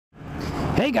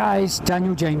Hey guys,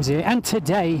 Daniel James here, and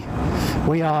today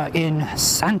we are in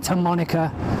Santa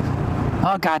Monica.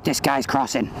 Oh god, this guy's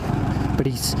crossing, but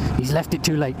he's left it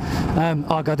too late.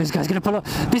 Oh god, this guy's gonna pull up.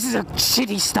 This is a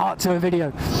shitty start to a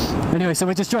video. Anyway, so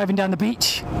we're just driving down the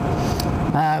beach,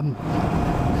 and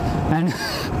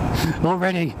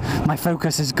already my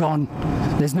focus is gone.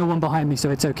 There's no one behind me,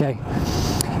 so it's okay.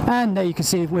 And there you can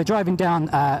see we're driving down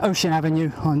Ocean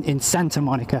Avenue in Santa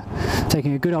Monica,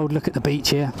 taking a good old look at the beach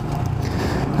here.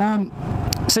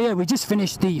 So yeah, we just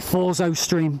finished the Forzo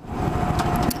stream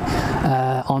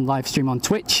on live stream on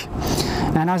Twitch,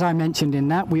 and as I mentioned in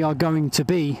that, we are going to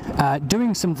be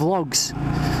doing some vlogs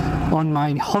on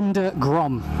my Honda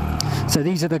Grom. So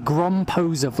these are the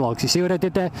Gromposer vlogs. You see what I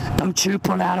did there? Don't you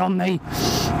pull out on me.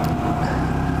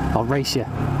 I'll race you.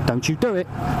 Don't you do it.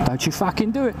 Don't you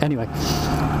fucking do it. Anyway,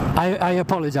 I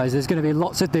apologise. There's going to be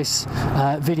lots of this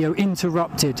video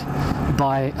interrupted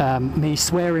by me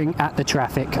swearing at the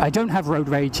traffic. I don't have road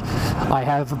rage. I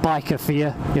have biker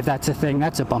fear, if that's a thing.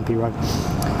 That's a bumpy road.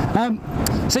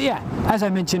 So yeah, as I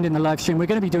mentioned in the live stream, we're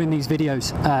going to be doing these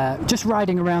videos just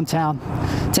riding around town,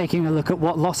 taking a look at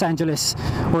what Los Angeles,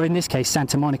 or in this case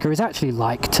Santa Monica, is actually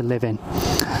like to live in.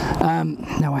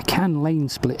 Now I can lane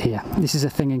split here. This is a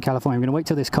thing in California. I'm going to wait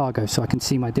till this car goes so I can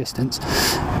see my distance.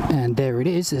 And there it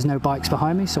is. There's no bikes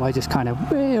behind me, so I just kind of,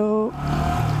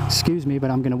 excuse me,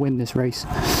 but I'm going to win this race.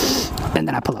 And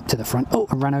then I pull up to the front. Oh,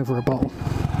 I ran over a bottle.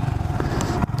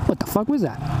 What the fuck was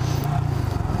that?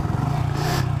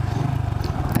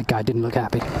 That guy didn't look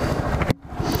happy.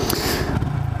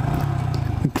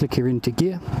 And click here into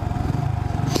gear.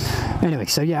 Anyway,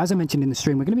 so yeah, as I mentioned in the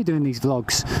stream, we're going to be doing these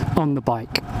vlogs on the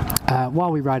bike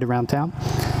while we ride around town.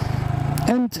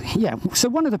 And yeah, so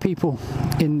one of the people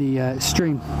in the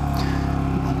stream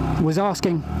was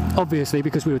asking, obviously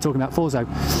because we were talking about Forzo,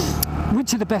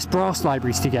 which are the best brass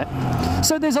libraries to get.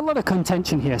 So there's a lot of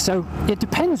contention here, so it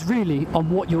depends really on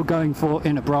what you're going for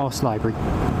in a brass library.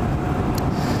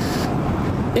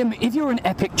 If you're an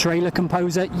epic trailer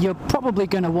composer, you're probably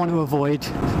going to want to avoid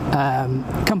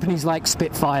companies like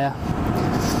Spitfire,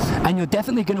 and you're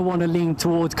definitely going to want to lean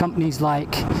towards companies like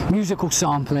Musical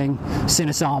Sampling,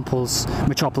 Cinesamples,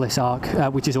 Metropolis Arc,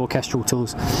 which is orchestral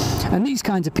tools. And these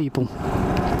kinds of people,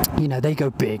 you know, they go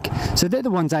big, so they're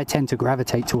the ones I tend to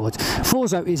gravitate towards.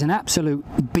 Forzo is an absolute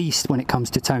beast when it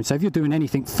comes to tone, so if you're doing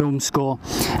anything film score,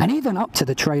 and even up to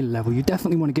the trailer level, you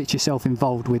definitely want to get yourself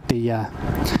involved with the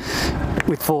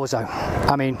with Forzo.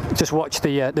 I mean, just watch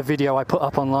the video I put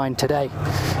up online today.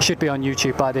 Should be on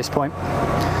YouTube by this point.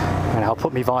 And I'll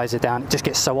put my visor down. It just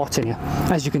gets so hot in here.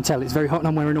 As you can tell, it's very hot, and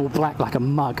I'm wearing all black like a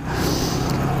mug.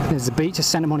 There's the beach, it's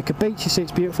Santa Monica Beach. You see,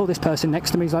 it's beautiful. This person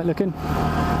next to me is like looking.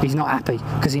 He's not happy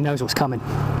because he knows what's coming.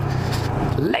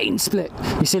 Lane split.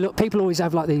 You see, look, people always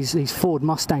have like these Ford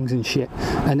Mustangs and shit,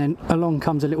 and then along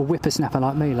comes a little whippersnapper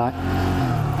like me, like,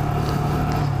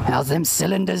 how's them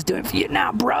cylinders doing for you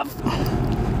now, bruv?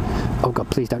 Oh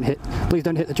god, please don't hit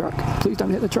the truck. Please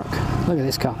don't hit the truck. Look at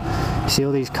this car. You see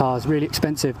all these cars, really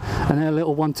expensive, and then a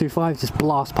little 125 just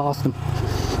blast past them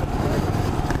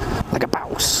like a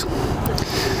bouse.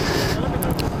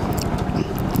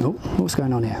 Oh, what's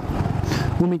going on here?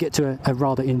 When we get to a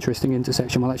rather interesting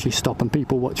intersection, we'll actually stop and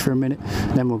people watch for a minute,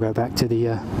 then we'll go back to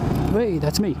the wait,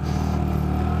 that's me.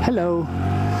 Hello.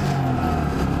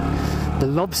 The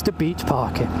Lobster Beach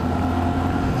parking.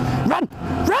 Run!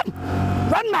 Run!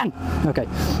 Run, man! Okay.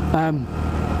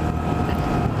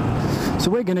 So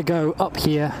we're going to go up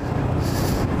here.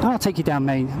 I'll take you down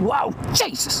Main. Wow,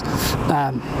 Jesus!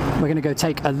 We're going to go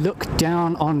take a look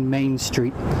down on Main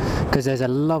Street because there's a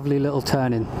lovely little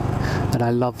turn-in that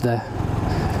I love there.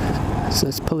 So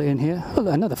let's pull it in here. Oh,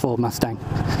 another Ford Mustang.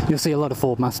 You'll see a lot of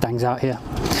Ford Mustangs out here.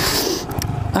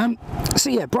 So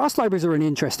yeah, brass libraries are an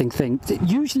interesting thing.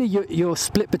 Usually you're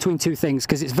split between two things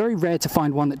because it's very rare to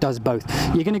find one that does both.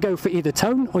 You're going to go for either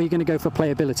tone or you're going to go for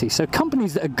playability. So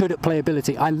companies that are good at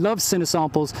playability, I love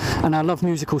Cinesamples and I love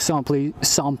Musical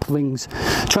Sampling's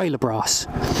trailer brass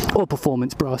or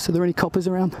performance brass. Are there any coppers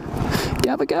around?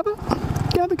 Gabba gabba?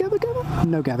 Gabba gabba gabba?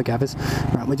 No gabba gabbas.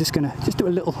 Right, we're just going to do a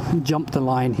little jump the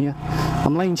line here.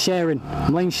 I'm lane sharing.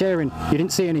 I'm lane sharing. You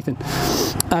didn't see anything.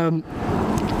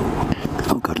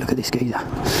 Oh god, look at this geezer.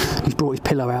 He's brought his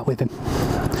pillow out with him.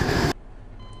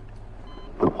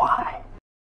 Why?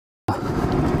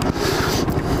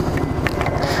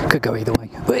 Could go either way.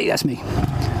 Wait, that's me.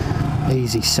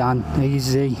 Easy, son.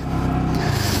 Easy.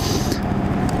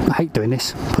 I hate doing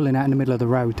this. Pulling out in the middle of the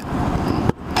road.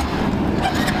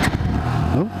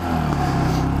 Oh.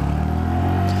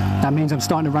 That means I'm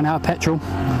starting to run out of petrol.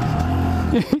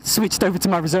 It switched over to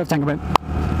my reserve tank. I went.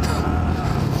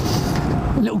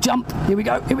 Little jump. Here we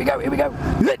go. Here we go. Here we go.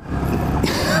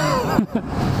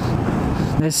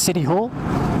 There's City Hall.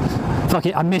 Fuck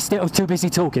it, I missed it, I was too busy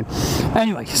talking.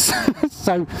 Anyway,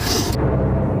 so...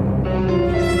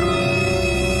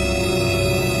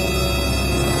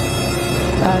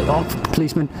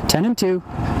 policeman, 10 and 2,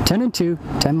 10 and 2,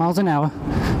 10 miles an hour.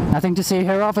 Nothing to see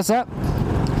here, officer.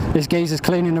 This geezer's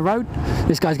cleaning the road.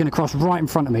 This guy's going to cross right in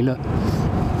front of me, look.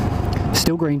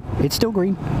 Still green, it's still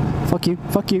green. Fuck you,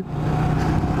 fuck you.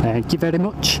 Thank you very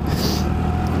much.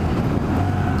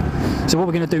 So what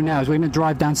we're going to do now is we're going to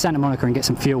drive down Santa Monica and get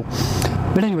some fuel.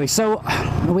 But anyway, so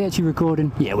are we actually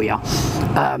recording? Yeah, we are.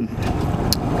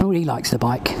 Nobody likes the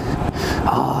bike.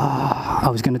 I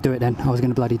was going to do it then. I was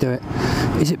going to bloody do it.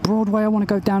 Is it Broadway I want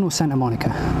to go down or Santa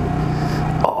Monica?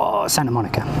 Oh, Santa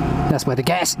Monica. That's where the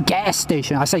gas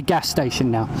station. I say gas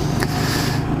station now.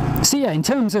 So yeah, in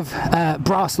terms of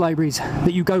brass libraries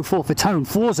that you go for tone,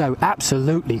 Forzo,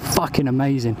 absolutely fucking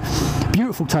amazing.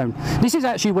 Beautiful tone. This is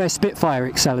actually where Spitfire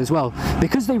excel as well,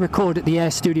 because they record at the Air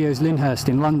Studios Lyndhurst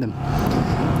in London.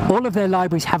 All of their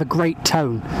libraries have a great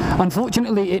tone.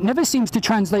 Unfortunately, it never seems to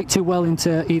translate too well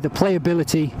into either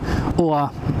playability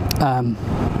or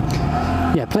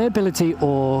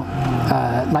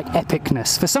like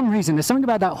epicness. For some reason, there's something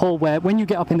about that hall where when you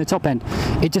get up in the top end,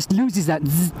 it just loses that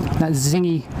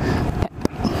zingy pep.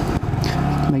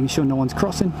 Making sure no one's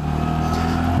crossing.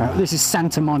 Right, this is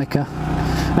Santa Monica.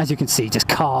 As you can see, just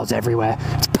cars everywhere.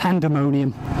 It's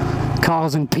pandemonium.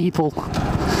 Cars and people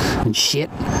and shit.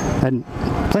 And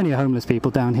plenty of homeless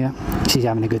people down here. She's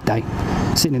having a good day.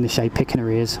 Sitting in the shade, picking her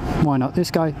ears. Why not?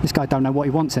 This guy don't know what he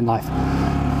wants in life.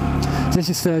 This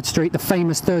is 3rd Street, the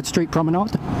famous 3rd Street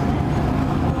Promenade.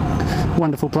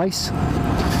 Wonderful place.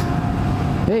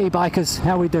 Hey bikers,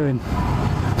 how we doing?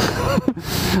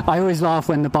 I always laugh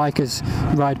when the bikers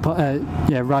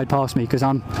ride past me, because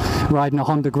I'm riding a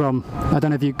Honda Grom. I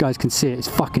don't know if you guys can see it, it's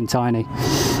fucking tiny.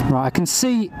 Right, I can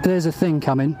see there's a thing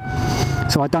coming,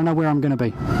 so I don't know where I'm going to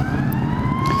be.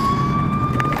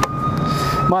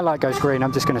 My light goes green,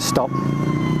 I'm just going to stop.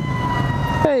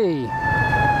 Hey!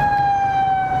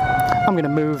 I'm going to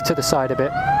move to the side a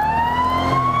bit.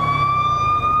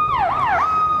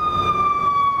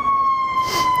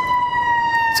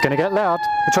 It's going to get loud.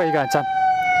 Which way are you going, Sam?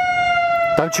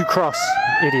 Don't you cross,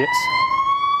 idiots.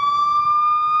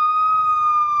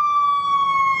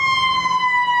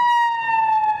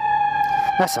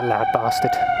 That's a loud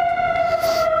bastard.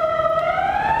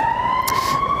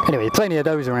 Anyway, plenty of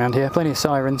those around here, plenty of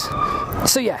sirens.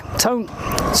 So yeah, tone,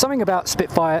 something about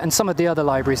Spitfire and some of the other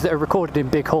libraries that are recorded in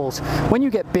big halls. When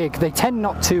you get big, they tend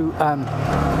not to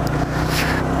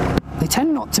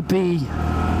be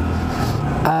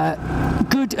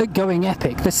good at going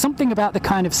epic. There's something about the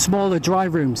kind of smaller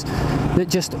drive rooms that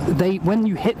just when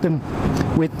you hit them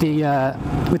with the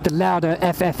louder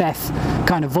FFF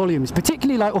kind of volumes,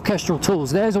 particularly like orchestral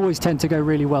tools, theirs always tend to go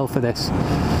really well for this.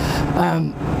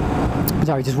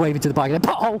 Sorry, just waving to the bike.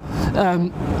 Pothole.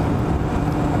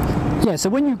 Yeah, so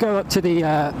when you go up to the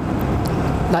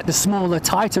like the smaller,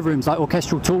 tighter rooms, like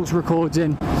Orchestral Tools records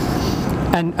in,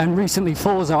 and recently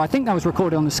Forzo, I think that was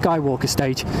recorded on the Skywalker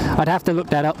stage. I'd have to look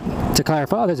that up to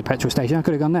clarify. Oh, there's a petrol station. I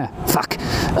could have gone there. Fuck.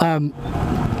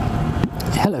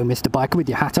 Hello, Mr. Biker, with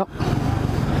your hat up.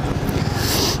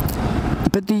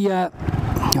 But the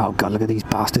oh god, look at these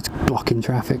bastards blocking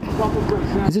traffic.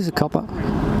 Is this a copper?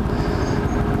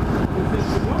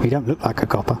 He don't look like a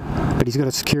copper, but he's got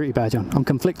a security badge on. I'm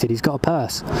conflicted, he's got a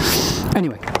purse.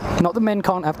 Anyway, not that men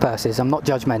can't have purses, I'm not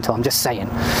judgmental, I'm just saying.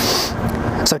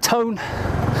 So tone,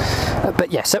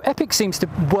 but yeah, so epic seems to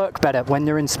work better when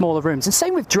they're in smaller rooms. And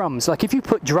same with drums, like if you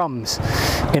put drums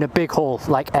in a big hall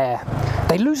like Air,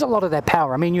 they lose a lot of their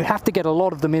power. I mean, you have to get a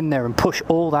lot of them in there and push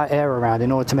all that air around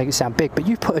in order to make it sound big, but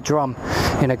you put a drum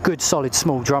in a good solid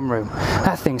small drum room,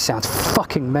 that thing sounds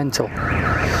fucking mental.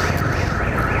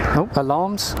 Oh,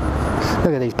 alarms.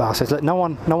 Look at these bastards. Look, no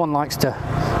one likes to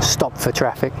stop for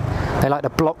traffic. They like to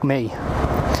block me.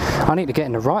 I need to get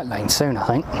in the right lane soon, I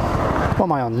think. What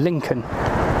am I on? Lincoln.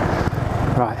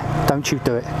 Right, don't you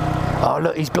do it. Oh,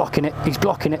 look, he's blocking it. He's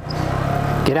blocking it.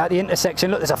 Get out the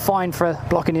intersection. Look, there's a fine for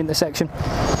blocking the intersection.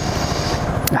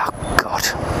 Oh, God.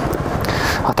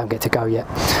 I don't get to go yet.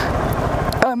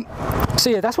 So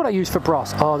yeah, that's what I use for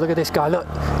brass. Oh, look at this guy. Look,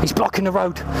 he's blocking the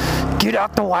road. Get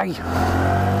out the way.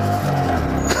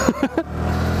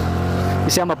 You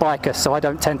see, I'm a biker, so I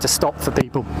don't tend to stop for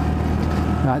people.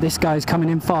 Right, this guy's coming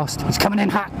in fast. He's coming in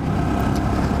hot.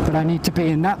 But I need to be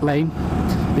in that lane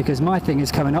because my thing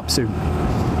is coming up soon.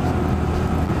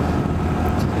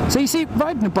 So you see,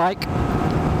 riding a bike,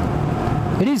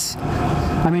 it is,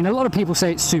 I mean, a lot of people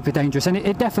say it's super dangerous, and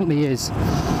it definitely is.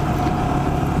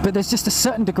 but there's just a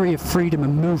certain degree of freedom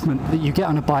and movement that you get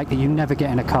on a bike that you never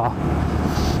get in a car.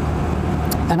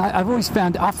 And I've always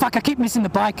found, oh fuck, I keep missing the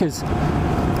bikers.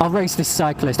 I'll race this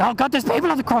cyclist. Oh god, there's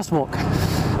people on the crosswalk.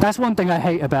 That's one thing I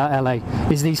hate about LA,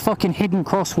 is these fucking hidden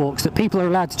crosswalks that people are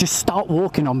allowed to just start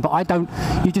walking on, but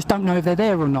you just don't know if they're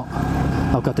there or not.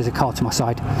 Oh god, there's a car to my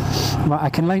side. Right, I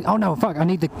can lane. Oh no, fuck, I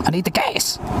need the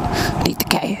gas. I need the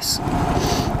gas.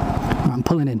 Right, I'm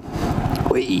pulling in.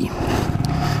 Whee.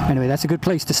 Anyway, that's a good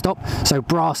place to stop. So,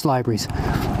 brass libraries.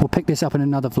 We'll pick this up in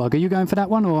another vlog. Are you going for that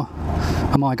one, or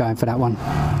am I going for that one?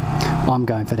 I'm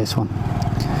going for this one.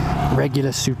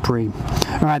 Regular Supreme.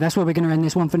 Alright, that's where we're going to end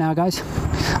this one for now, guys.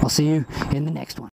 I'll see you in the next one.